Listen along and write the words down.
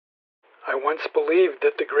I once believed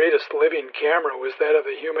that the greatest living camera was that of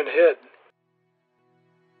the human head.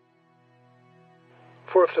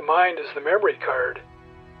 For if the mind is the memory card,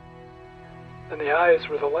 then the eyes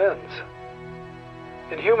were the lens,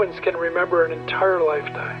 and humans can remember an entire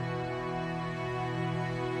lifetime.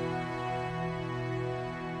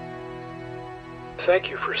 Thank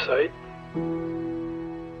you for sight.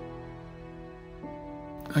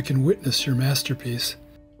 I can witness your masterpiece.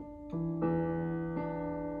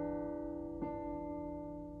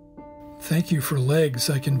 Thank you for legs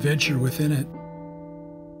I can venture within it.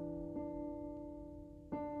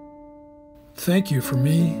 Thank you for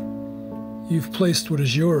me. You've placed what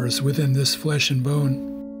is yours within this flesh and bone.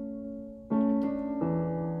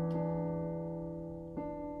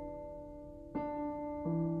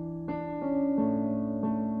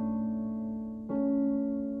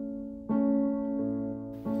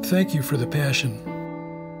 Thank you for the passion.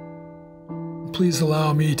 Please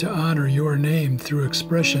allow me to honor your name through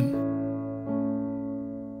expression.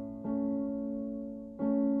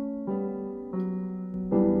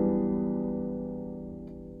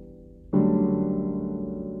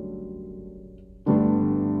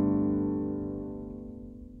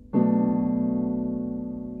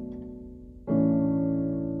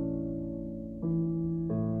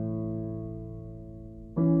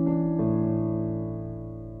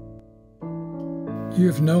 You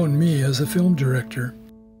have known me as a film director.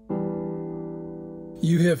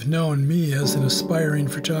 You have known me as an aspiring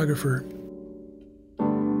photographer,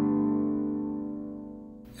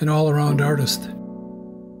 an all-around artist.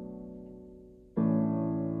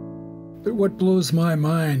 But what blows my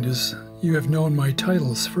mind is you have known my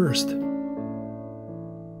titles first,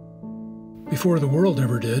 before the world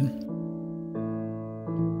ever did.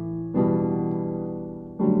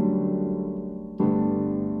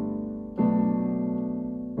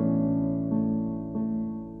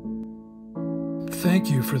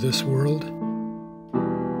 Thank you for this world,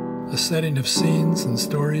 a setting of scenes and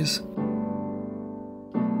stories.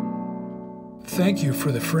 Thank you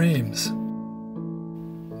for the frames,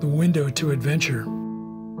 the window to adventure.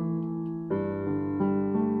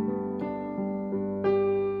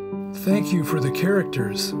 Thank you for the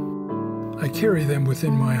characters. I carry them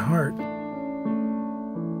within my heart.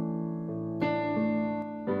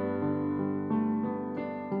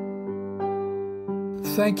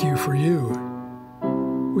 Thank you for you.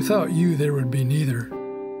 Without you, there would be neither.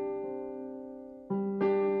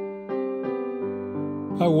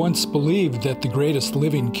 I once believed that the greatest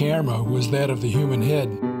living camera was that of the human head.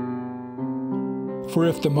 For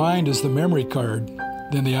if the mind is the memory card,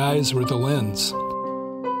 then the eyes were the lens.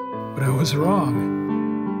 But I was wrong.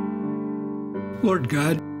 Lord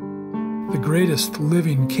God, the greatest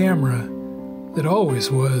living camera that always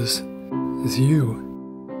was is you.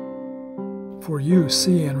 For you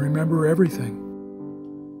see and remember everything.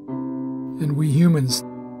 And we humans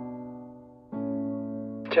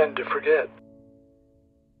tend to forget.